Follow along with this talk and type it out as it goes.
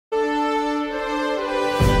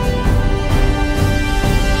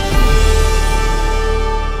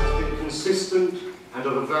consistent and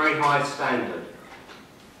of a very high standard.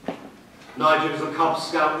 Nigel is a Cub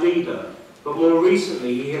Scout leader, but more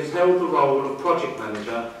recently he has held the role of project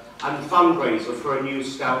manager and fundraiser for a new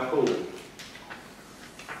Scout Hall.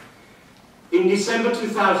 In December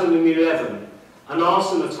 2011, an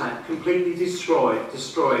arson attack completely destroyed the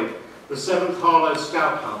 7th Harlow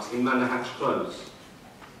Scout Hut in Manor Close.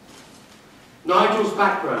 Nigel's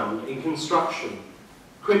background in construction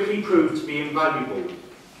quickly proved to be invaluable,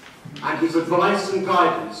 and his advice and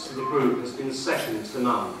guidance to the group has been second to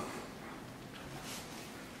none.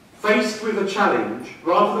 Faced with a challenge,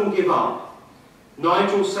 rather than give up,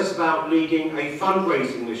 Nigel set about leading a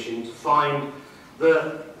fundraising mission to find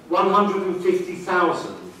the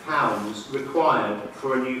 £150,000 required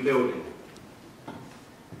for a new building.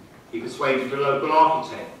 He persuaded a local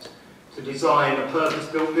architect to design a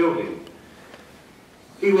purpose-built building.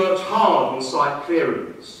 He worked hard on site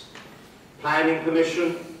clearance, planning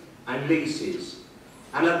permission and leases,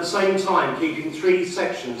 and at the same time keeping 3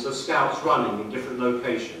 sections of Scouts running in different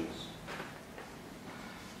locations.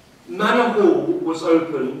 Manor Hall was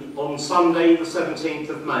opened on Sunday the 17th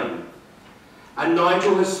of May, and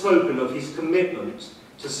Nigel has spoken of his commitment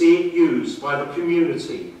to see it used by the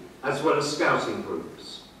community as well as scouting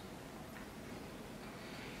groups.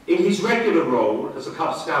 In his regular role as a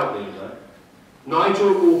Cub Scout leader,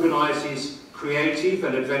 Nigel organises creative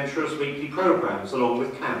and adventurous weekly programmes along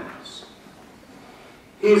with camps.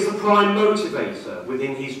 He is the prime motivator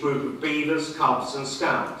within his group of Beavers, Cubs and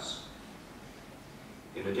Scouts.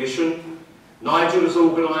 In addition, Nigel has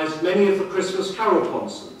organised many of the Christmas carol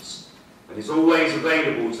concerts and is always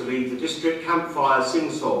available to lead the district campfire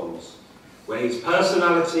sing-songs, where his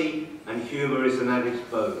personality and humour is an added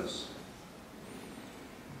bonus.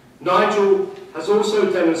 Nigel has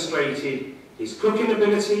also demonstrated his cooking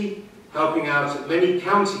ability, helping out at many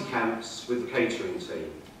county camps with the catering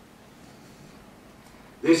team.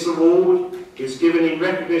 This award is given in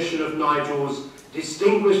recognition of Nigel's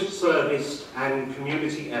distinguished service and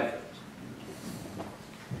community effort.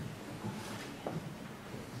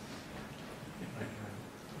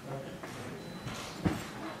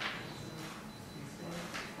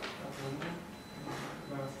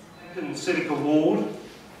 The Harlow Civic Award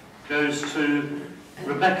goes to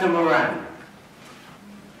Rebecca Moran.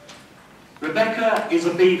 Rebecca is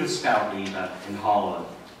a Beaver Scout leader in Harlow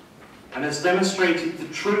and has demonstrated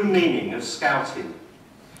the true meaning of Scouting,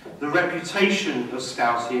 the reputation of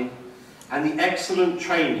Scouting and the excellent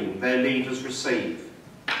training their leaders receive.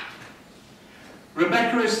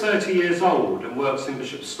 Rebecca is 30 years old and works in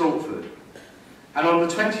Bishop Stortford, and on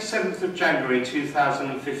the 27th of January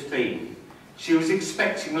 2015 she was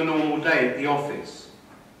expecting a normal day at the office,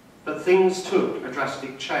 but things took a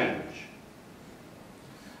drastic change.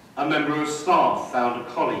 A member of staff found a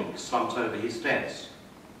colleague slumped over his desk.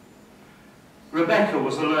 Rebecca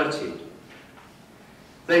was alerted.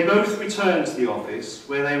 They both returned to the office,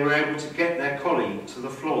 where they were able to get their colleague to the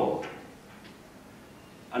floor.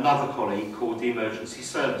 Another colleague called the emergency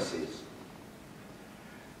services.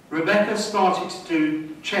 Rebecca started to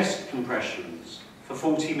do chest compressions for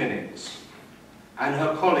 40 minutes, and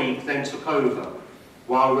her colleague then took over,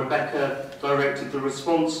 while Rebecca directed the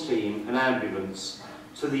response team and ambulance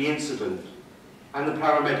to the incident, and the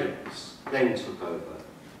paramedics then took over.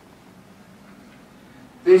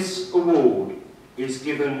 This award is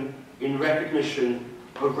given in recognition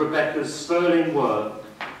of Rebecca's sterling work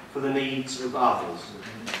for the needs of others.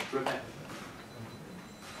 Rebecca.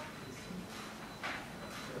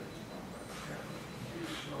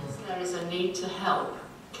 There is a need to help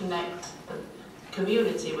connect the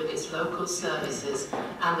community with its local services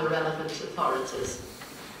and the relevant authorities.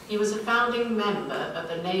 He was a founding member of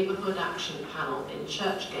the Neighbourhood Action Panel in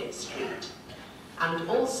Churchgate Street, and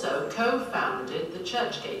also co-founded the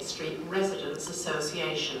Churchgate Street Residents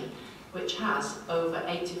Association, which has over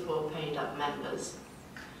 84 paid-up members.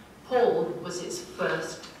 Paul was its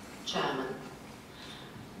first chairman.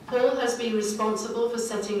 Paul has been responsible for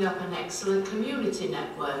setting up an excellent community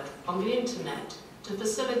network on the internet to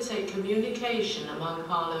facilitate communication among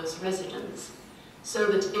Harlow's residents,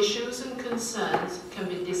 so that issues and concerns can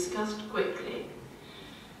be discussed quickly.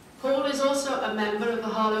 Paul is also a member of the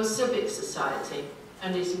Harlow Civic Society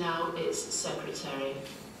and is now its secretary.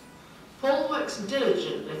 Paul works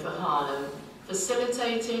diligently for Harlow,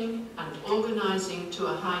 facilitating and organising to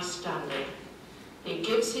a high standard. He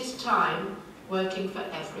gives his time working for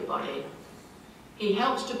everybody. He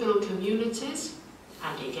helps to build communities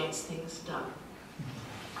and he gets things done.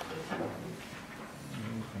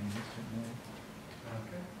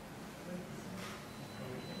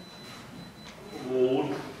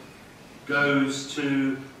 Award goes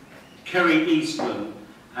to Kerry Eastman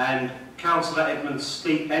and Councillor Edna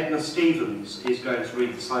Stevens is going to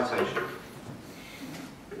read the citation.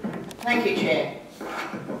 Thank you, Chair.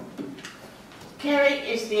 Kerry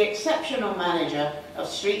is the exceptional manager of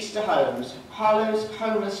Streets to Homes, Harlow's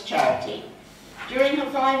homeless charity. During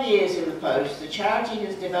her 5 years in the post, the charity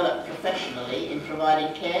has developed professionally in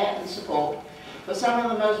providing care and support for some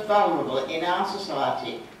of the most vulnerable in our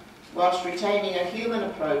society, whilst retaining a human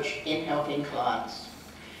approach in helping clients.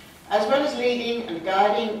 As well as leading and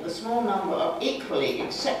guiding the small number of equally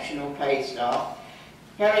exceptional paid staff,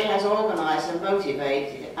 Kerry has organised and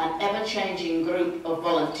motivated an ever-changing group of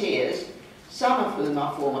volunteers, some of whom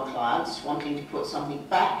are former clients wanting to put something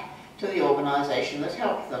back to the organisation that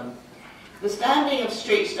helped them. The standing of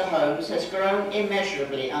Streets to Homes has grown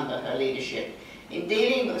immeasurably under her leadership in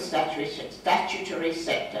dealing with the statutory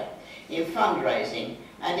sector, in fundraising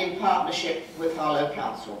and in partnership with Harlow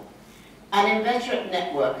Council. An inveterate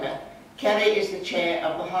networker, Kerry is the chair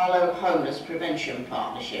of the Harlow Homeless Prevention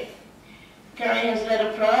Partnership. Kerry has led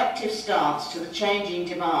a proactive stance to the changing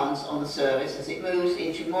demands on the service as it moves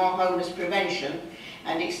into more homeless prevention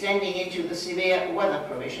and extending into the severe weather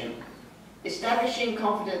provision. Establishing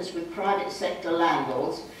confidence with private sector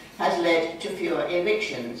landlords has led to fewer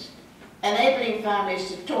evictions. Enabling families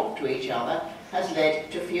to talk to each other has led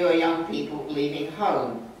to fewer young people leaving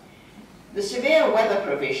home. The severe weather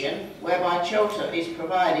provision, whereby shelter is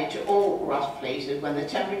provided to all rough fleecers when the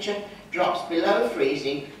temperature drops below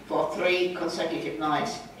freezing for 3 consecutive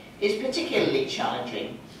nights, is particularly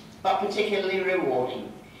challenging, but particularly rewarding.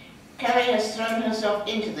 Kerry has thrown herself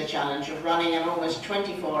into the challenge of running an almost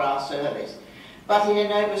 24-hour service, but it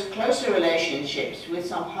enables closer relationships with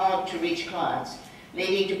some hard-to-reach clients,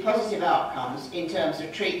 leading to positive outcomes in terms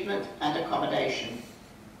of treatment and accommodation.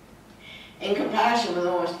 In comparison with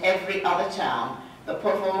almost every other town, the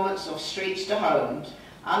performance of Streets to Homes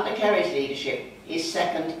under Kerry's leadership is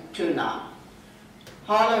second to none.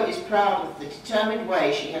 Harlow is proud of the determined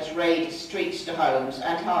way she has raised Streets to Homes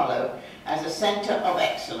and Harlow as a centre of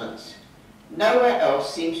excellence. Nowhere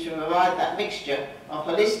else seems to provide that mixture of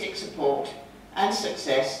holistic support and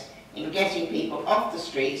success in getting people off the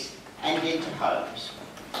streets and into homes.